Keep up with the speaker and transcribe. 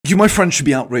You, my friend, should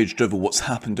be outraged over what's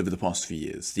happened over the past few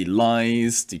years. The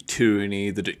lies, the tyranny,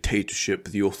 the dictatorship,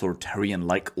 the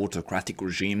authoritarian-like autocratic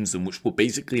regimes in which were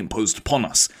basically imposed upon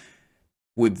us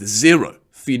with zero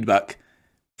feedback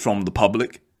from the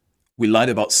public. We lied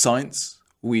about science.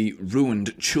 We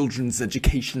ruined children's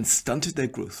education, stunted their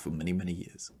growth for many, many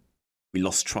years. We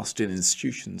lost trust in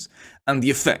institutions, and the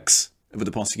effects over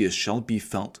the past years shall be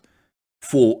felt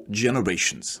for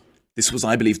generations. This was,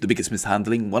 I believe, the biggest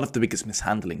mishandling, one of the biggest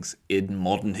mishandlings in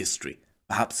modern history,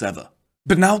 perhaps ever.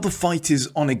 But now the fight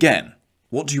is on again.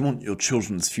 What do you want your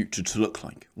children's future to look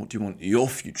like? What do you want your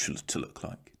future to look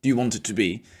like? Do you want it to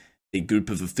be a group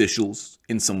of officials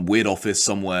in some weird office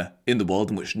somewhere in the world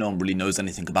in which no one really knows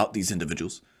anything about these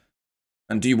individuals?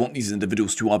 And do you want these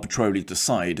individuals to arbitrarily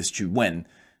decide as to when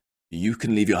you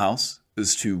can leave your house,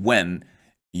 as to when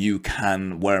you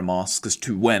can wear a mask, as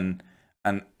to when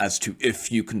and as to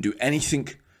if you can do anything?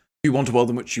 You want a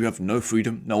world in which you have no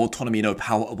freedom, no autonomy, no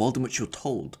power, a world in which you're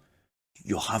told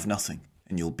you'll have nothing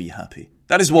and you'll be happy.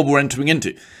 That is what we're entering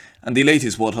into. And the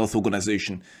latest World Health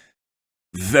Organization,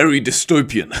 very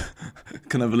dystopian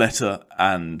kind of letter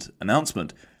and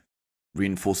announcement,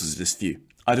 reinforces this view.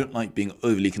 I don't like being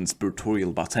overly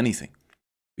conspiratorial about anything,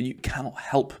 but you cannot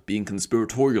help being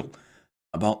conspiratorial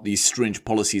about these strange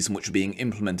policies in which are being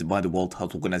implemented by the World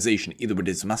Health Organization. Either it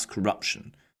is mass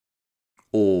corruption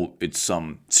or it's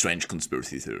some strange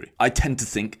conspiracy theory. I tend to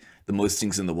think that most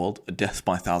things in the world are death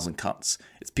by a thousand cuts.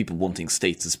 It's people wanting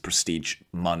status, prestige,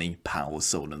 money, power,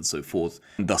 so on and so forth.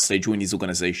 And thus they join these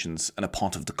organizations and are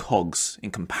part of the cogs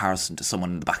in comparison to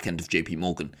someone in the back end of JP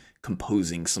Morgan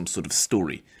composing some sort of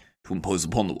story to impose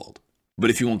upon the world. But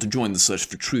if you want to join the search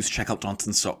for truth, check out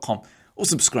Darntons.com or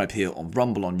subscribe here on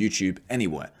Rumble, on YouTube,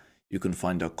 anywhere. You can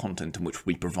find our content in which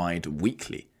we provide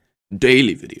weekly,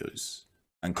 daily videos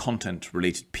and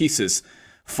content-related pieces,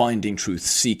 finding truth,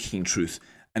 seeking truth,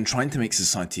 and trying to make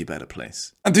society a better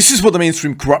place. And this is what the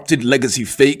mainstream corrupted, legacy,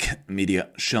 fake media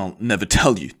shall never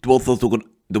tell you.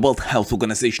 The World Health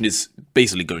Organization is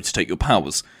basically going to take your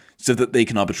powers so that they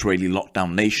can arbitrarily lock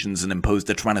down nations and impose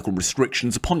their tyrannical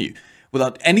restrictions upon you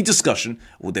without any discussion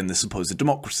within the supposed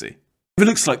democracy. If it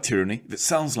looks like tyranny, if it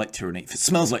sounds like tyranny, if it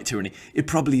smells like tyranny, it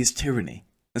probably is tyranny.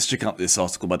 Let's check out this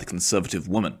article by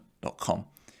theconservativewoman.com,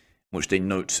 in which they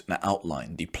note and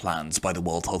outline the plans by the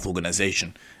World Health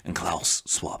Organization and Klaus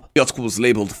Schwab. The article was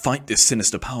labeled "Fight This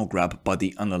Sinister Power Grab by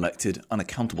the Unelected,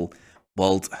 Unaccountable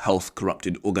World Health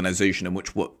Corrupted Organization," in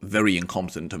which were very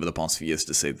incompetent over the past few years,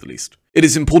 to say the least. It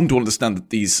is important to understand that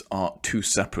these are two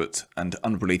separate and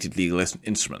unrelated legal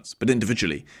instruments, but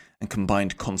individually and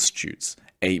combined constitutes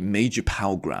a major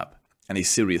power grab and a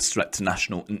serious threat to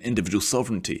national and individual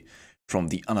sovereignty from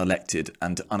the unelected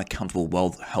and unaccountable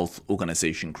World Health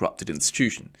Organization corrupted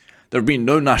institution. There have been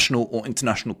no national or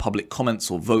international public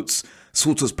comments or votes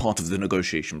sought as part of the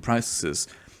negotiation processes,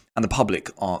 and the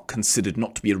public are considered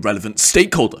not to be a relevant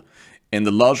stakeholder in the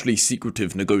largely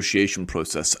secretive negotiation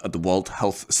process at the World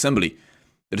Health Assembly,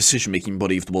 the decision-making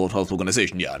body of the World Health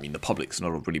Organization. Yeah, I mean, the public's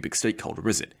not a really big stakeholder,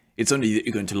 is it? It's only that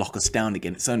you're going to lock us down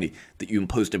again. It's only that you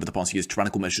imposed over the past years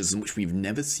tyrannical measures in which we've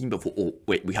never seen before. Or,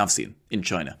 wait, we have seen in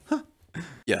China. Huh.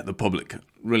 Yeah, the public,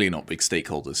 really not big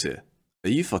stakeholders here. Are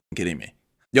you fucking kidding me?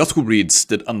 The article reads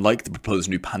that unlike the proposed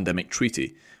new pandemic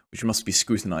treaty, which must be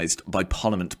scrutinized by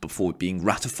Parliament before being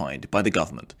ratified by the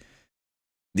government,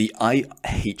 the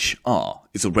IHR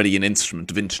is already an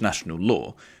instrument of international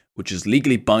law, which is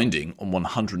legally binding on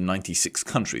 196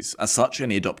 countries. As such,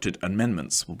 any adopted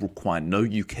amendments will require no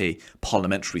UK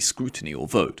parliamentary scrutiny or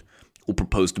vote. All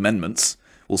proposed amendments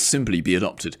will simply be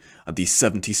adopted at the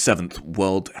 77th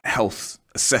World Health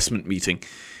Assessment Meeting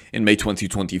in May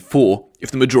 2024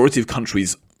 if the majority of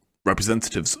countries'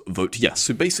 representatives vote yes.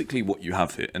 So basically what you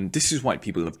have here, and this is why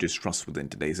people have distrust within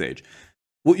today's age,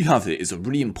 what you have here is a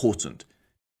really important,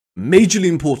 majorly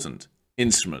important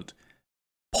instrument,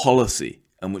 policy,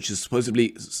 and which is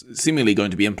supposedly, seemingly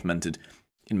going to be implemented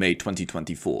in May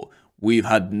 2024. We've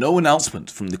had no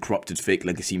announcement from the corrupted fake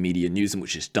legacy media news, in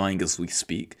which is dying as we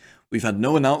speak. We've had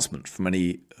no announcement from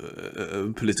any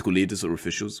political leaders or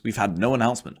officials. We've had no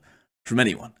announcement from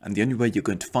anyone. And the only way you're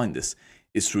going to find this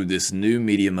is through this new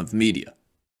medium of media,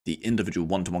 the individual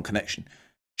one-to-one connection.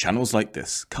 Channels like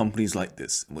this, companies like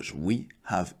this, in which we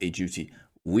have a duty.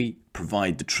 We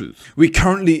provide the truth. We're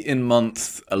currently in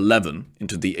month 11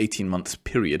 into the 18-month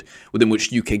period within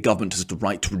which UK government has the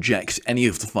right to reject any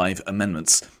of the 5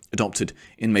 amendments adopted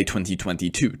in May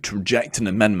 2022. To reject an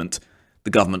amendment, the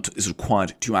government is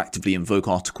required to actively invoke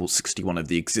Article 61 of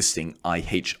the existing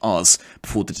IHRs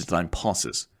before the deadline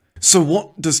passes. So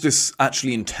what does this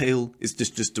actually entail? Is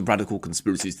this just a radical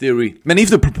conspiracy theory? Many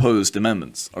of the proposed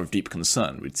amendments are of deep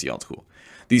concern, reads the article.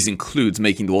 These include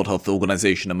making the World Health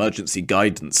Organization emergency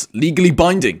guidance legally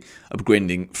binding,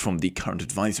 upgrading from the current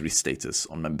advisory status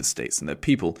on member states and their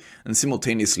people, and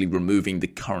simultaneously removing the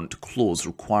current clause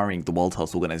requiring the World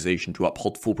Health Organization to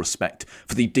uphold full respect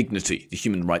for the dignity, the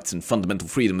human rights and fundamental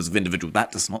freedoms of individuals.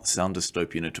 That does not sound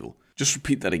dystopian at all. Just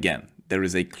repeat that again. There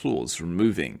is a clause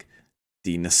removing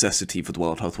the necessity for the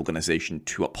World Health Organization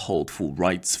to uphold full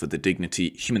rights for the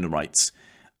dignity, human rights,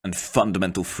 and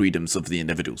fundamental freedoms of the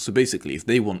individual. So basically, if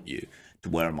they want you to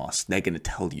wear a mask, they're going to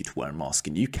tell you to wear a mask,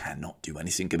 and you cannot do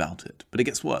anything about it. But it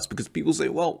gets worse, because people say,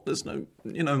 well, there's no,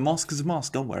 mask is a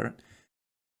mask, I'll wear it.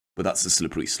 But that's a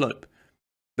slippery slope.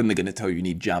 Then they're going to tell you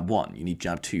need jab 1, you need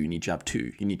jab 2, you need jab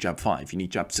 2, you need jab 5, you need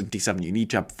jab 77, you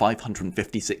need jab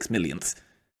 556 millionth.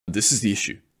 This is the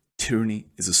issue. Tyranny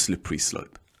is a slippery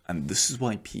slope. And this is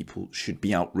why people should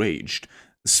be outraged,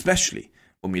 especially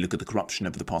when we look at the corruption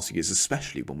over the past few years,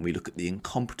 especially when we look at the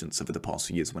incompetence over the past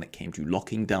few years when it came to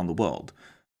locking down the world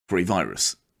for a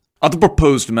virus. Other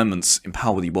proposed amendments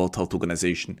empower the World Health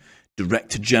Organization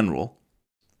Director General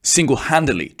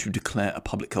single-handedly to declare a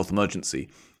public health emergency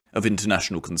of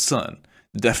international concern,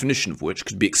 the definition of which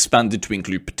could be expanded to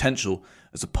include potential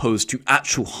as opposed to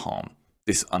actual harm.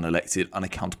 This unelected,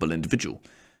 unaccountable individual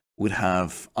would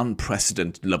have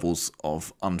unprecedented levels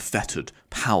of unfettered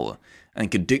power and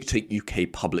could dictate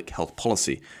UK public health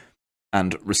policy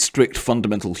and restrict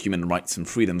fundamental human rights and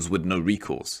freedoms with no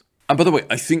recourse. And by the way,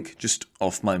 I think just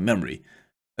off my memory,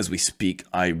 as we speak,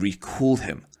 I recall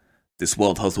him, this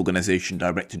World Health Organization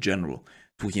Director General,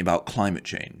 talking about climate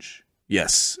change.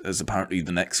 Yes, as apparently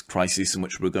the next crisis in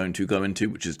which we're going to go into,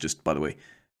 which is just, by the way,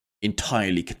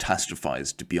 entirely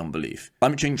catastrophized beyond belief.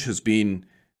 Climate change has been,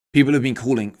 people have been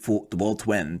calling for the world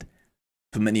to end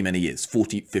for many, many years,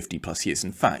 40, 50 plus years.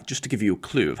 In fact, just to give you a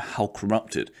clue of how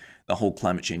corrupted the whole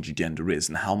climate change agenda is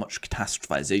and how much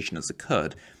catastrophization has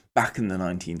occurred, back in the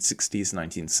 1960s,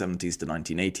 1970s to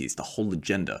 1980s, the whole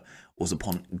agenda was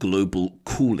upon global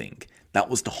cooling. That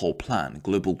was the whole plan,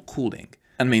 global cooling.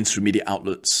 And mainstream media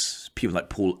outlets, people like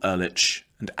Paul Ehrlich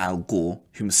and Al Gore,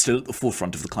 who are still at the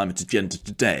forefront of the climate agenda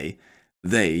today,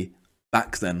 they,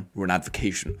 back then, were an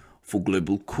advocation for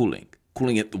global cooling,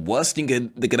 calling it the worst thing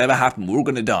that could ever happen, we're all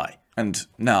going to die. And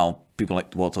now, people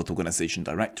like the World Health Organization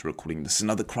Director are calling this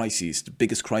another crisis, the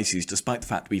biggest crisis, despite the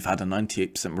fact we've had a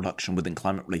 98% reduction within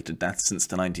climate-related deaths since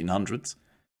the 1900s.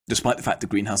 Despite the fact the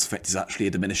greenhouse effect is actually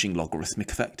a diminishing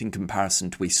logarithmic effect in comparison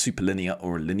to a superlinear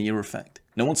or a linear effect.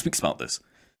 No one speaks about this.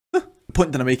 The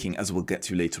point that I'm making, as we'll get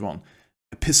to later on,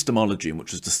 epistemology,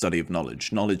 which is the study of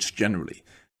knowledge, knowledge generally,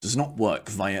 does not work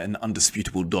via an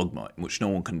undisputable dogma in which no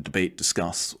one can debate,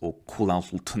 discuss, or call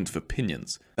out alternative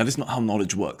opinions. That is not how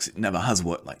knowledge works. It never has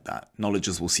worked like that. Knowledge,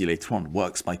 as we'll see later on,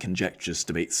 works by conjectures,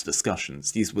 debates,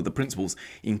 discussions. These were the principles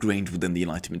ingrained within the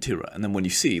Enlightenment era. And then when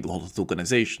you see the World Health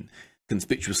Organization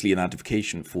conspicuously an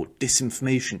advocacy for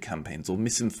disinformation campaigns or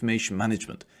misinformation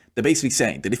management, they're basically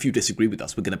saying that if you disagree with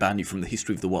us, we're going to ban you from the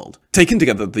history of the world. Taken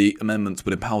together, the amendments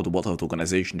would empower the World Health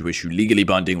Organization to issue legally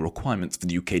binding requirements for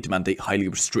the UK to mandate highly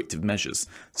restrictive measures,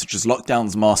 such as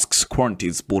lockdowns, masks,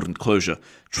 quarantines, border closure,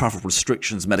 travel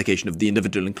restrictions, medication of the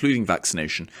individual, including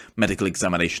vaccination, medical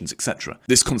examinations, etc.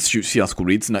 This constitutes, the article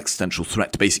reads, an existential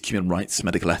threat to basic human rights,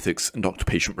 medical ethics, and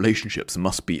doctor-patient relationships and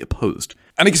must be opposed.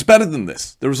 And it gets better than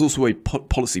this. There is also a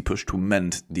policy push to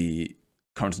amend the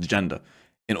current agenda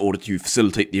in order to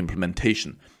facilitate the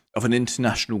implementation of an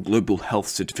international global health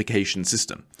certification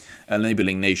system,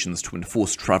 enabling nations to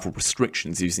enforce travel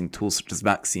restrictions using tools such as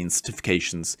vaccine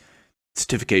certifications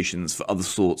for other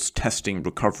sorts, testing,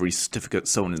 recovery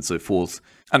certificates, so on and so forth.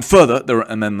 And further, there are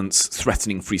amendments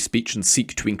threatening free speech and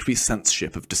seek to increase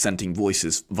censorship of dissenting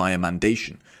voices via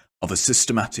mandation of a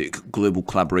systematic global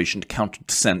collaboration to counter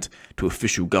dissent to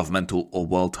official governmental or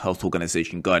World Health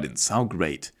Organization guidance. How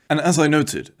great. And as I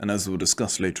noted, and as we'll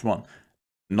discuss later on,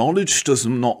 knowledge does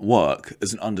not work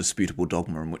as an undisputable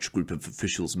dogma in which a group of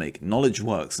officials make. Knowledge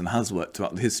works and has worked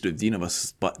throughout the history of the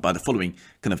universe by the following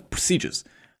kind of procedures.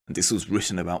 And this was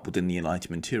written about within the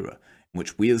Enlightenment era, in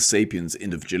which we as sapiens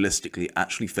individualistically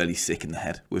actually fairly sick in the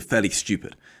head. We're fairly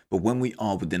stupid. But when we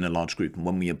are within a large group and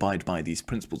when we abide by these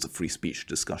principles of free speech,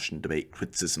 discussion, debate,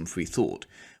 criticism, free thought,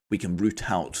 we can root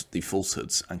out the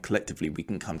falsehoods and collectively we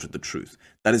can come to the truth.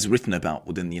 That is written about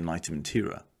within the Enlightenment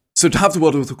era. So to have the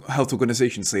World Health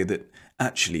Organization say that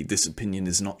actually this opinion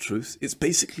is not truth, it's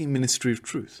basically Ministry of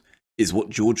Truth, is what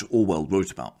George Orwell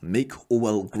wrote about. Make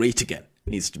Orwell great again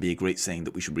needs to be a great saying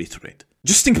that we should reiterate.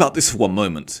 Just think about this for one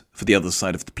moment for the other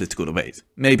side of the political debate.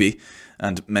 Maybe,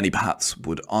 and many perhaps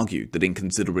would argue, that in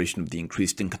consideration of the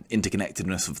increased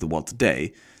interconnectedness of the world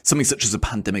today, something such as a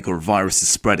pandemic or a virus is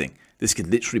spreading. this could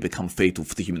literally become fatal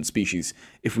for the human species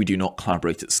if we do not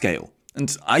collaborate at scale.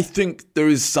 And I think there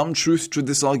is some truth to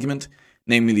this argument,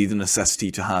 namely the necessity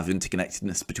to have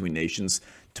interconnectedness between nations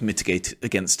to mitigate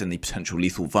against any potential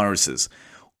lethal viruses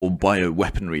or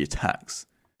bioweaponry attacks.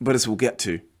 But as we'll get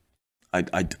to,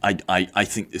 I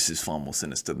think this is far more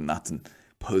sinister than that and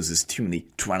poses too many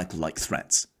tyrannical-like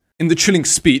threats. In the chilling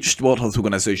speech, the World Health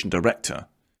Organization director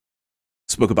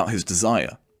spoke about his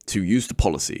desire to use the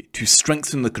policy to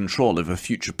strengthen the control over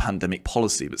future pandemic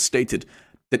policy, but stated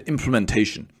that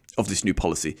implementation of this new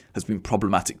policy has been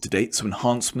problematic to date, so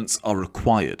enhancements are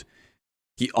required.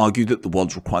 He argued that the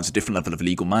world requires a different level of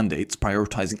legal mandates,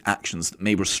 prioritizing actions that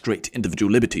may restrict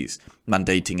individual liberties,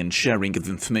 mandating and sharing of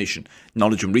information,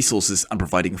 knowledge and resources, and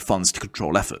providing funds to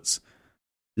control efforts.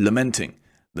 Lamenting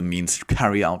the means to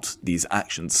carry out these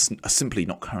actions are simply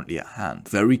not currently at hand.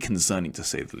 Very concerning, to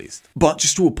say the least. But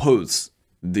just to oppose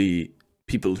the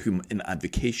people who are in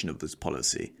advocation of this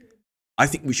policy, I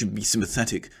think we should be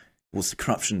sympathetic towards the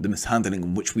corruption, the mishandling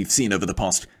in which we've seen over the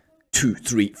past 2,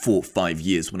 3, 4, 5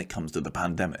 years when it comes to the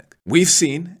pandemic. We've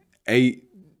seen a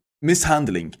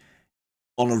mishandling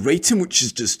on a rate in which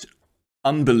is just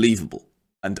unbelievable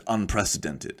and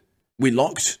unprecedented. We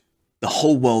locked the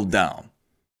whole world down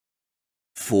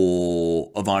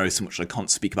for a virus in which I can't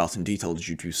speak about in detail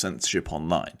due to censorship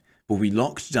online. But we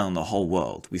locked down the whole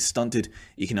world. We stunted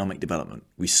economic development.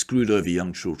 We screwed over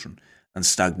young children and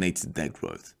stagnated their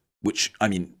growth, which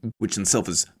in itself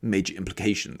has major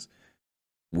implications.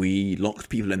 We locked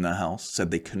people in their house, said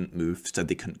they couldn't move, said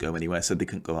they couldn't go anywhere, said they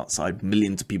couldn't go outside.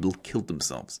 Millions of people killed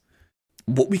themselves.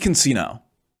 What we can see now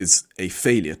is a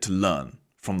failure to learn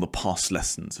from the past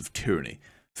lessons of tyranny.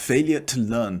 Failure to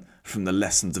learn from the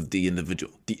lessons of the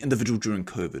individual. The individual during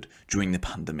COVID, during the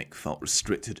pandemic, felt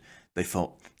restricted. They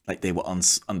felt like they were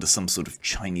under some sort of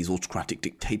Chinese autocratic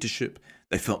dictatorship.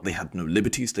 They felt they had no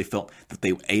liberties. They felt that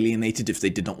they were alienated if they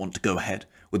did not want to go ahead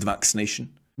with the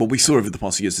vaccination. What we saw over the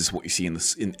past years is what you see in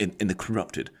the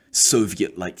corrupted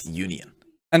Soviet-like Union.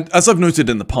 And as I've noted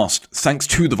in the past, thanks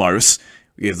to the virus,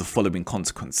 we have the following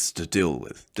consequences to deal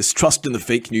with. Distrust in the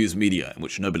fake news media, in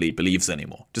which nobody believes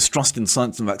anymore. Distrust in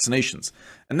science and vaccinations.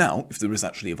 And now, if there is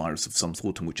actually a virus of some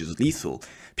sort and which is lethal,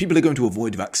 people are going to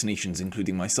avoid vaccinations,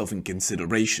 including myself, in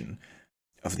consideration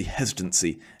of the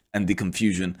hesitancy and the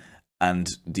confusion and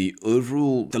the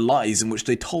lies in which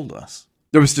they told us.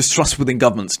 There is distrust within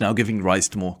governments now, giving rise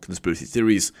to more conspiracy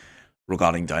theories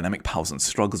regarding dynamic powers and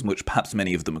struggles, in which perhaps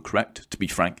many of them are correct, to be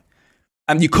frank.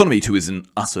 And the economy, too, is in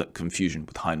utter confusion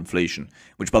with high inflation,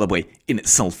 which, by the way, in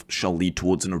itself shall lead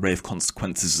towards an array of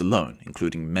consequences alone,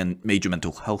 including major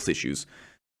mental health issues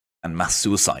and mass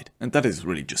suicide. And that is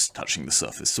really just touching the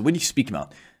surface. So when you speak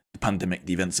about the pandemic,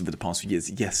 the events over the past few years,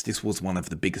 yes, this was one of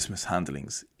the biggest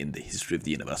mishandlings in the history of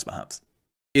the universe, perhaps.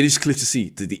 It is clear to see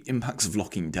that the impacts of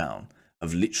locking down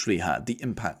have literally had the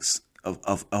impacts of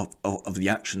the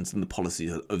actions and the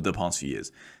policies over the past few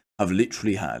years have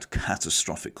literally had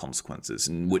catastrophic consequences,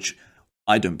 in which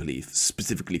I don't believe,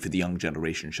 specifically for the young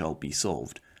generation, shall be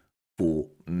solved for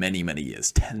many, many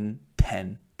years.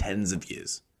 Tens of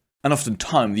years. And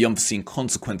oftentimes, the unforeseen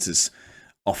consequences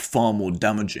are far more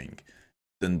damaging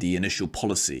than the initial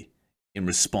policy in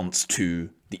response to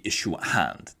the issue at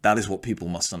hand. That is what people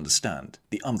must understand.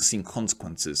 The unforeseen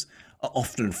consequences are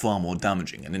often far more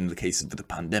damaging, and in the case of the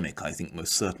pandemic, I think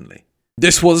most certainly.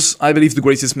 This was, I believe, the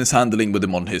greatest mishandling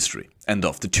within modern history. End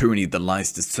of the tyranny, the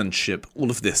lies, the censorship,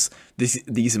 all of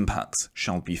these impacts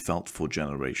shall be felt for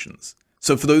generations.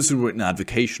 So for those who are in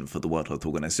advocation for the World Health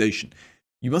Organization,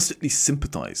 you must at least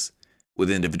sympathize with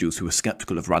individuals who are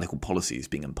skeptical of radical policies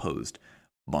being imposed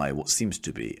by what seems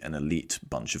to be an elite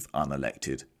bunch of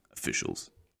unelected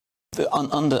officials.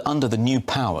 Under the new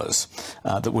powers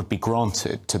that would be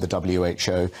granted to the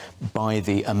WHO by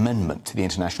the amendment to the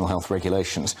International Health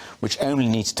Regulations, which only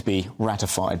needs to be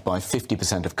ratified by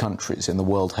 50% of countries in the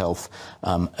World Health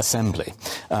Assembly,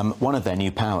 one of their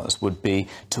new powers would be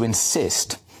to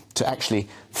insist, to actually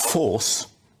force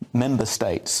member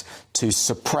states to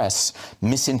suppress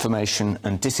misinformation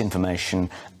and disinformation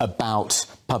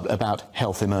about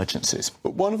health emergencies.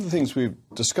 But one of the things we've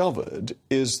discovered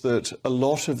is that a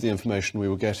lot of the information we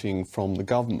were getting from the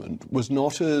government was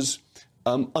not as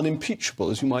unimpeachable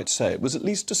as you might say. It was at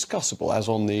least discussable, as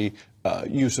on the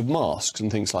use of masks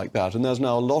and things like that. And there's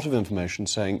now a lot of information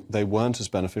saying they weren't as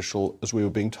beneficial as we were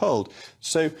being told.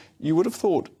 So you would have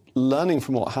thought, learning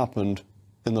from what happened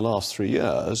in the last 3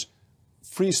 years,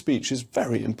 free speech is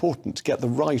very important to get the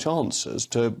right answers,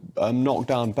 to knock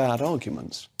down bad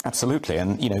arguments. Absolutely.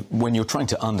 And, you know, when you're trying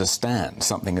to understand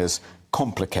something as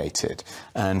complicated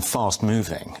and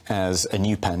fast-moving as a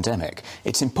new pandemic,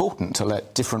 it's important to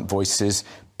let different voices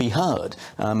be heard.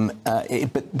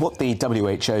 But what the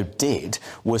WHO did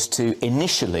was to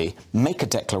initially make a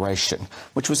declaration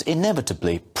which was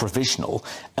inevitably provisional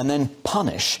and then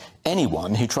punish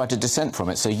anyone who tried to dissent from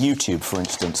it. So YouTube, for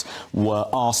instance, were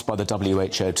asked by the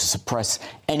WHO to suppress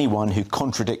anyone who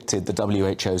contradicted the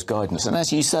WHO's guidance. And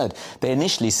as you said, they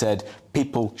initially said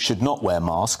people should not wear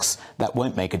masks, that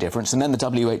won't make a difference. And then the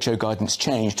WHO guidance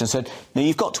changed and said, no,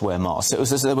 you've got to wear masks. It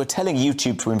was as though they were telling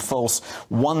YouTube to enforce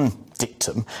one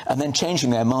dictum and then changing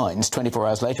their minds 24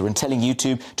 hours later and telling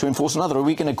YouTube to enforce another. Are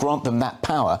we going to grant them that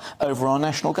power over our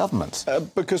national governments?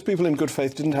 Because people in good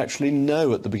faith didn't actually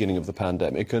know at the beginning of the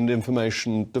pandemic and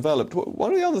information developed.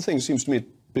 One of the other things seems to me to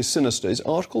be sinister is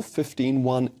Article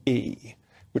 15(1)(e),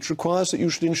 which requires that you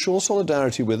should ensure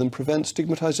solidarity with and prevent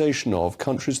stigmatisation of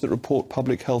countries that report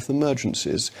public health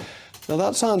emergencies. Now,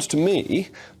 that sounds to me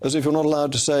as if you're not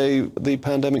allowed to say the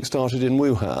pandemic started in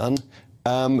Wuhan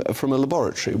from a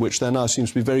laboratory, which there now seems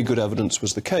to be very good evidence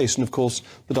was the case. And, of course,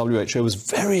 the WHO was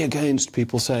very against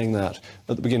people saying that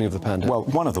at the beginning of the pandemic. Well,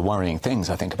 one of the worrying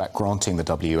things, I think, about granting the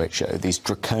WHO these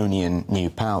draconian new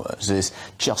powers is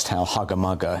just how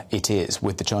hugger-mugger it is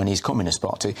with the Chinese Communist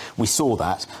Party. We saw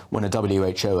that when a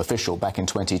WHO official back in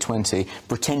 2020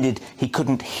 pretended he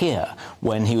couldn't hear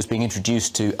when he was being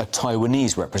introduced to a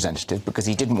Taiwanese representative because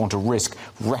he didn't want to risk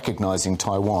recognising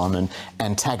Taiwan and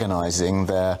antagonising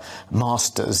their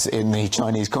masters in the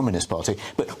Chinese Communist Party.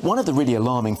 But one of the really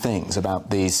alarming things about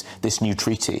this new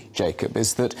treaty, Jacob,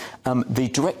 is that the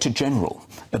Director General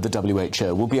of the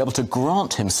WHO will be able to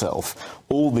grant himself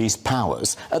all these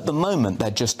powers. At the moment,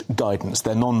 they're just guidance,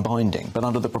 they're non-binding. But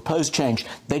under the proposed change,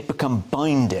 they'd become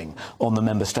binding on the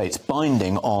member states,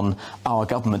 binding on our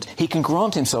government. He can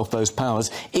grant himself those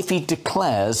powers if he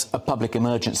declares a public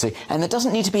emergency. And there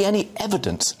doesn't need to be any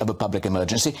evidence of a public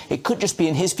emergency. It could just be,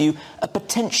 in his view, a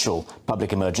potential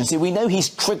public emergency. We know he's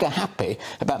trigger happy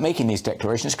about making these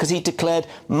declarations because he declared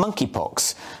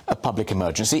monkeypox a public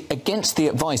emergency against the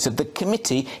advice of the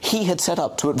committee he had set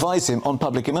up to advise him on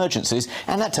public emergencies,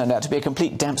 and that turned out to be a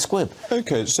complete damp squib.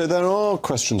 OK, so there are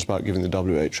questions about giving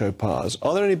the WHO powers.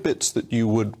 Are there any bits that you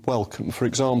would welcome? For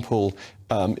example,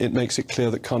 it makes it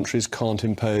clear that countries can't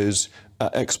impose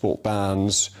export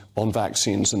bans on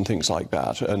vaccines and things like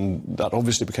that, and that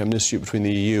obviously became an issue between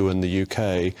the EU and the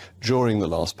UK during the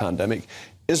last pandemic.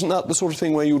 Isn't that the sort of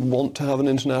thing where you would want to have an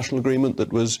international agreement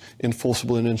that was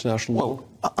enforceable in international law?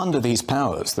 Well, under these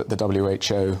powers that the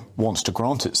WHO wants to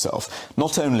grant itself,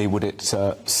 not only would it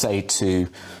say to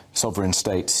sovereign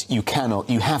states, you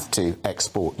have to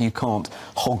export, you can't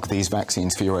hog these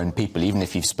vaccines for your own people, even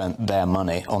if you've spent their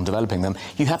money on developing them.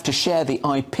 You have to share the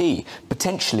IP,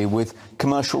 potentially with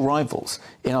commercial rivals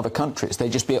in other countries. They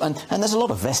just be, and there's a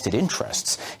lot of vested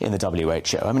interests in the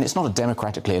WHO. I mean, it's not a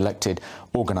democratically elected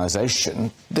organisation.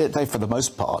 They, for the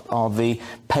most part, are the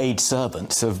paid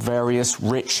servants of various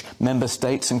rich member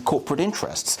states and corporate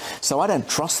interests. So I don't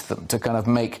trust them to kind of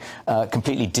make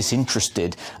completely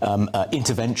disinterested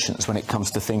interventions when it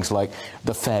comes to things like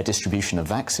the fair distribution of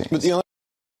vaccines.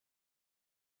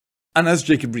 And as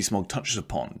Jacob Rees-Mogg touches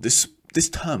upon, this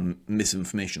term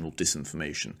misinformation or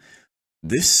disinformation,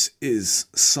 this is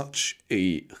such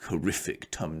a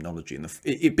horrific terminology, and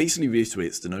it basically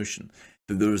reiterates the notion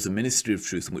that there is a ministry of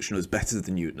truth which knows better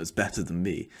than you, knows better than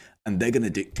me, and they're going to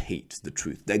dictate the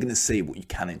truth. They're going to say what you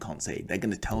can and can't say. They're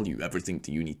going to tell you everything that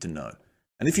you need to know.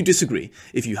 And if you disagree,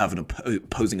 if you have an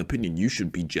opposing opinion, you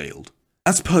should be jailed.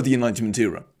 As per the Enlightenment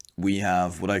era, we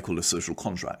have what I call a social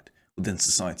contract within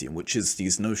society, in which is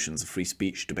these notions of free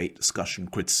speech, debate, discussion,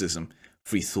 criticism,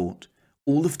 free thought.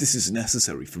 All of this is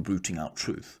necessary for rooting out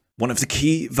truth. One of the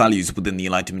key values within the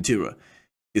Enlightenment era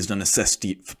is the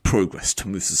necessity for progress to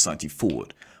move society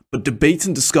forward. But debate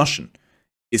and discussion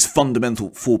is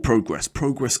fundamental for progress.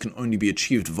 Progress can only be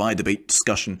achieved via debate,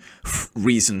 discussion,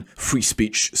 reason, free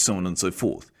speech, so on and so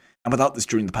forth. And without this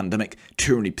during the pandemic,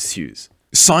 tyranny pursues.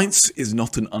 Science is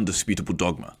not an undisputable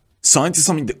dogma. Science is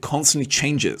something that constantly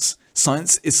changes.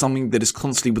 Science is something that is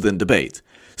constantly within debate.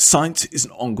 Science is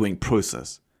an ongoing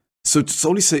process. So to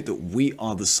solely say that we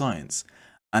are the science,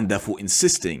 and therefore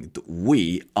insisting that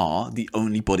we are the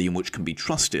only body in which can be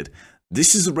trusted,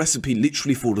 this is a recipe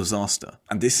literally for disaster.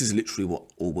 And this is literally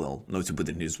what Orwell noted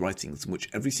within his writings, in which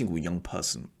every single young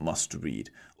person must read.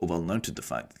 Orwell noted the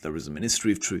fact that there is a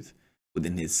ministry of truth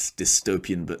within his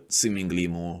dystopian but seemingly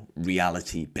more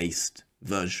reality-based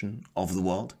version of the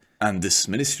world. And this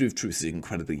ministry of truth is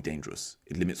incredibly dangerous.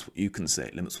 It limits what you can say,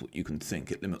 it limits what you can think,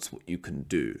 it limits what you can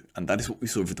do. And that is what we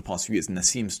saw over the past few years. And there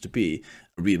seems to be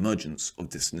a re-emergence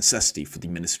of this necessity for the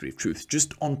ministry of truth.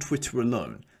 Just on Twitter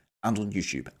alone, and on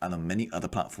YouTube, and on many other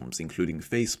platforms, including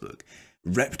Facebook,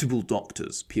 reputable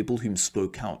doctors, people who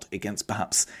spoke out against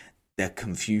perhaps their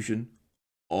confusion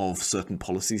of certain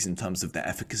policies in terms of their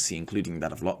efficacy, including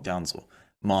that of lockdowns or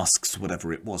masks,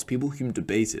 whatever it was, people whom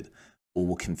debated or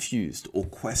were confused or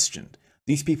questioned.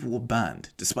 These people were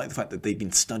banned, despite the fact that they've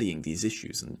been studying these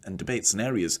issues and debates and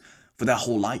areas for their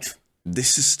whole life.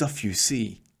 This is stuff you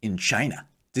see in China.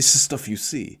 This is stuff you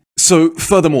see. So,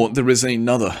 furthermore, there is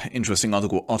another interesting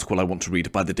article I want to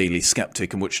read by the Daily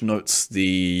Skeptic, in which notes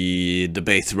the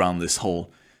debate around this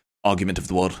whole argument of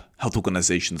the World Health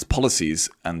Organization's policies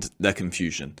and their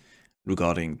confusion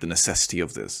regarding the necessity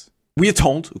of this. We are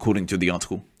told, according to the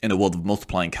article, in a world of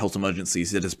multiplying health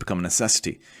emergencies, it has become a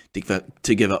necessity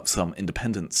to give up some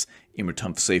independence in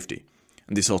return for safety.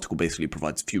 And this article basically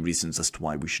provides a few reasons as to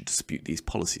why we should dispute these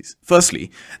policies.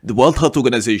 Firstly, the World Health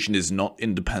Organization is not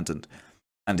independent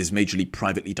and is majorly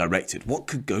privately directed. What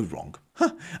could go wrong?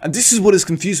 And this is what has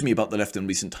confused me about the left in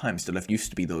recent times. The left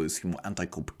used to be those who were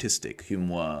anti-corporatistic, whom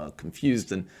were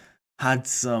confused and had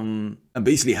some, and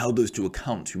basically held those to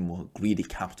account, whom were greedy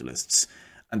capitalists.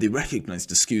 And they recognized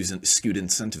the skewed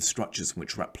incentive structures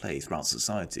which were at play throughout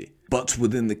society. But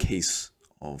within the case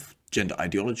of gender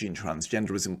ideology and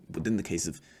transgenderism, within the case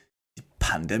of the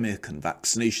pandemic and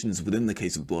vaccinations, within the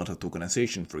case of the World Health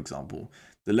Organization, for example,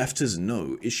 the left has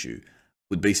no issue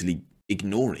with basically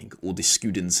ignoring all the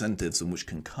skewed incentives which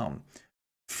can come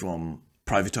from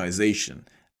privatization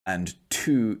and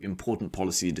two important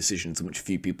policy decisions in which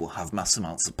few people have mass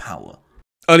amounts of power.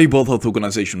 Early World Health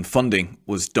Organization funding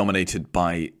was dominated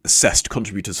by assessed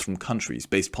contributors from countries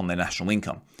based upon their national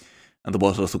income, and the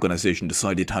World Health Organization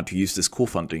decided how to use this core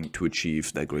funding to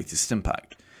achieve their greatest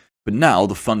impact. But now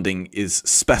the funding is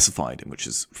specified, in which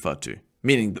is referred to,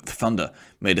 meaning that the funder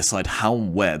may decide how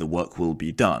and where the work will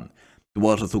be done. The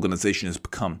World Health Organization has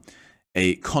become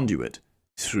a conduit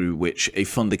through which a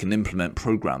funder can implement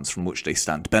programs from which they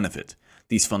stand to benefit.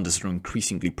 These funders are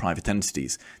increasingly private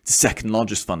entities. The second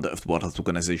largest funder of the World Health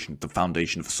Organization, the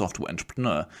Foundation of a Software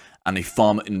Entrepreneur, and a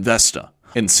pharma investor.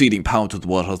 In ceding power to the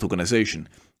World Health Organization,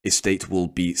 a state will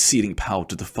be ceding power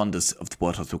to the funders of the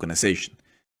World Health Organization.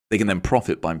 They can then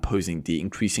profit by imposing the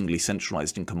increasingly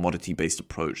centralized and commodity-based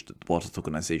approach that the World Health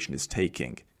Organization is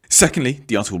taking. Secondly,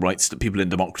 the article writes that people in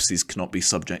democracies cannot be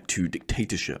subject to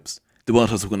dictatorships. The World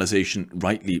Health Organization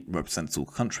rightly represents all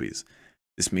countries.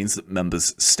 This means that member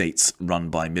states run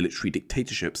by military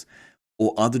dictatorships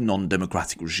or other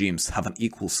non-democratic regimes have an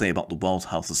equal say about the World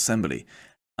Health Assembly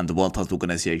and the World Health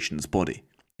Organization's body.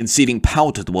 In ceding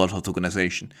power to the World Health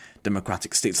Organization,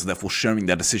 democratic states are therefore sharing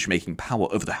their decision-making power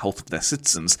over the health of their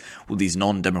citizens with these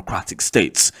non-democratic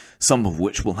states, some of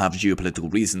which will have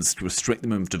geopolitical reasons to restrict the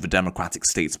movement of a democratic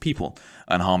state's people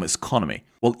and harm its economy.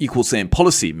 While equal say in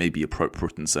policy may be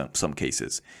appropriate in some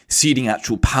cases, ceding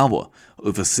actual power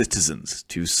over citizens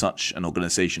to such an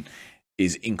organization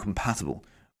is incompatible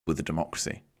with a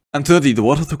democracy. And thirdly, the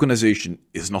World Health Organization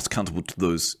is not accountable to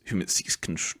those whom it seeks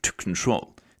to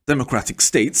control. Democratic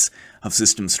states have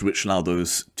systems to which allow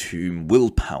those to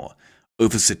wield power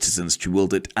over citizens to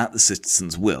wield it at the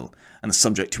citizens' will, and are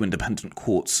subject to independent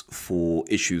courts for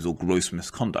issues or gross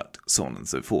misconduct, so on and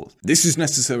so forth. This is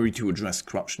necessary to address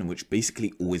corruption, which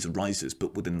basically always arises,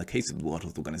 but within the case of the World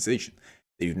Health Organization,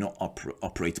 they do not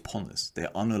operate upon this. They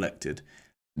are unelected,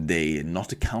 they are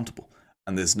not accountable,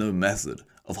 and there's no method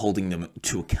of holding them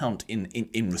to account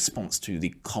in response to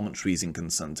the commentaries and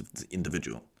concerns of the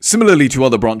individual. Similarly to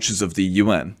other branches of the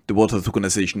UN, the World Health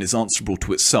Organization is answerable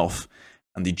to itself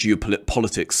and the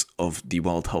geopolitics of the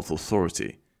World Health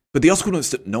Authority. But the article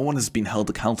notes that no one has been held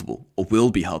accountable, or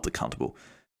will be held accountable,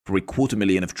 for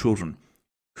 250,000 of children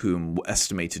whom were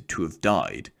estimated to have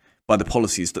died by the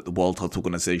policies that the World Health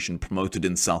Organization promoted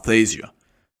in South Asia.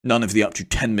 None of the up to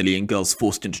 10 million girls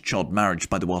forced into child marriage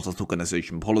by the World Health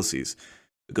Organization policies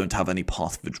are going to have any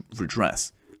path of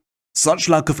redress. Such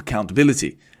lack of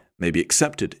accountability may be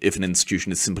accepted if an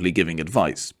institution is simply giving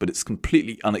advice, but it's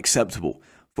completely unacceptable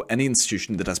for any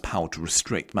institution that has power to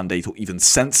restrict, mandate, or even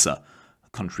censor a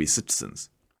country's citizens.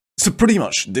 So pretty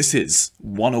much this is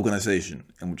one organization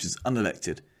in which is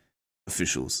unelected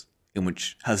officials, in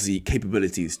which has the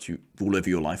capabilities to rule over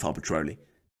your life arbitrarily.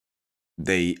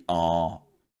 They are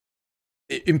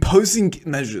imposing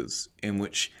measures in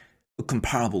which are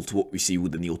comparable to what we see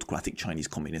within the autocratic Chinese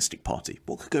Communistic Party.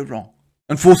 What could go wrong?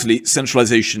 And fourthly,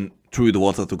 centralization through the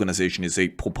World Health Organization is a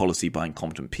poor policy by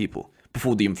incompetent people.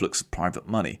 Before the influx of private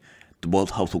money, the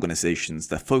World Health Organization's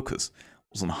their focus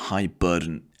was on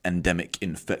high-burden endemic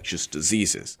infectious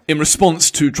diseases. In response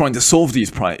to trying to solve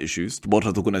these prior issues, the World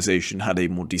Health Organization had a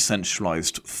more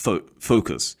decentralized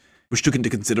focus, which took into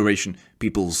consideration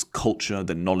people's culture,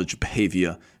 their knowledge,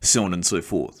 behavior, so on and so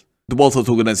forth. The World Health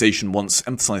Organization once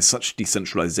emphasized such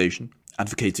decentralization,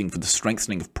 advocating for the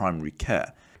strengthening of primary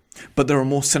care. But there are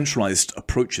more centralized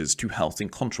approaches to health in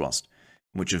contrast,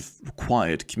 which have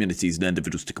required communities and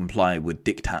individuals to comply with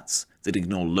diktats that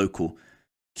ignore local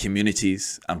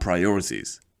communities and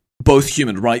priorities. Both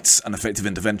human rights and effective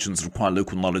interventions require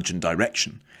local knowledge and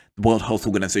direction. The World Health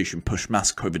Organization pushed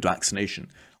mass COVID vaccination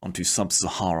onto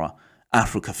sub-Sahara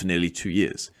Africa for nearly 2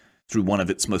 years, through one of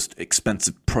its most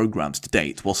expensive programs to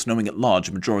date, whilst knowing at large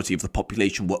a majority of the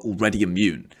population were already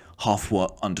immune, half were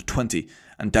under 20,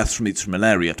 and deaths from either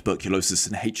malaria, tuberculosis,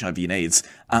 and HIV and AIDS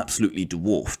absolutely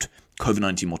dwarfed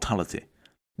COVID-19 mortality.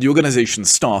 The organization's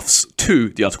staffs, too,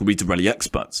 the article reads, are rarely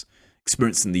experts.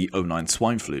 Experience in the 2009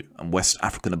 swine flu and West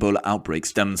African Ebola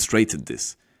outbreaks demonstrated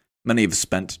this. Many have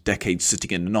spent decades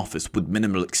sitting in an office with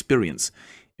minimal experience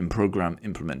in program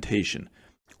implementation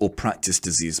or practice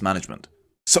disease management.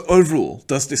 So overall,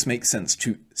 does this make sense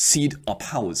to cede our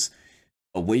powers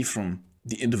away from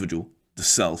the individual, the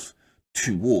self,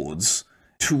 towards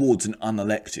an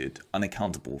unelected,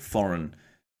 unaccountable foreign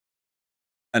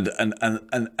and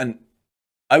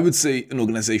I would say an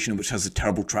organization which has a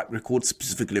terrible track record,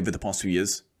 specifically over the past few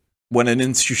years? When an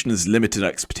institution has limited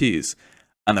expertise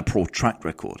and a poor track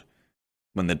record,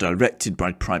 when they're directed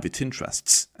by private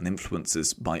interests and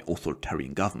influences by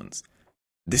authoritarian governments,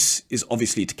 this is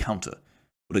obviously to counter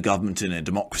what a government in a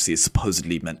democracy is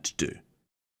supposedly meant to do.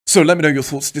 So let me know your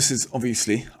thoughts. This is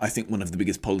obviously, I think, one of the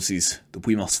biggest policies that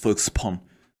we must focus upon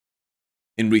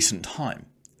in recent time.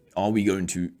 Are we going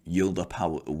to yield our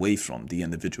power away from the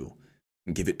individual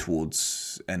and give it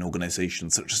towards an organization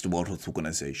such as the World Health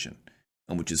Organization,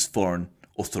 and which is foreign,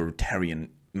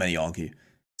 authoritarian, many argue,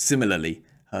 similarly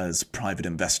has private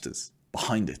investors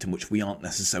behind it in which we aren't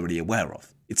necessarily aware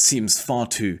of? It seems far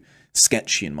too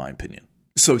sketchy in my opinion.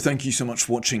 So thank you so much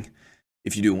for watching.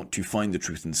 If you do want to find the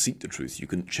truth and seek the truth, you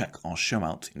can check our show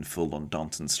out in full on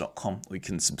Dantons.com, or you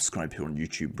can subscribe here on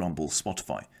YouTube, Rumble,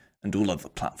 Spotify, and all other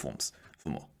platforms for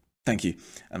more. Thank you,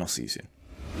 and I'll see you soon.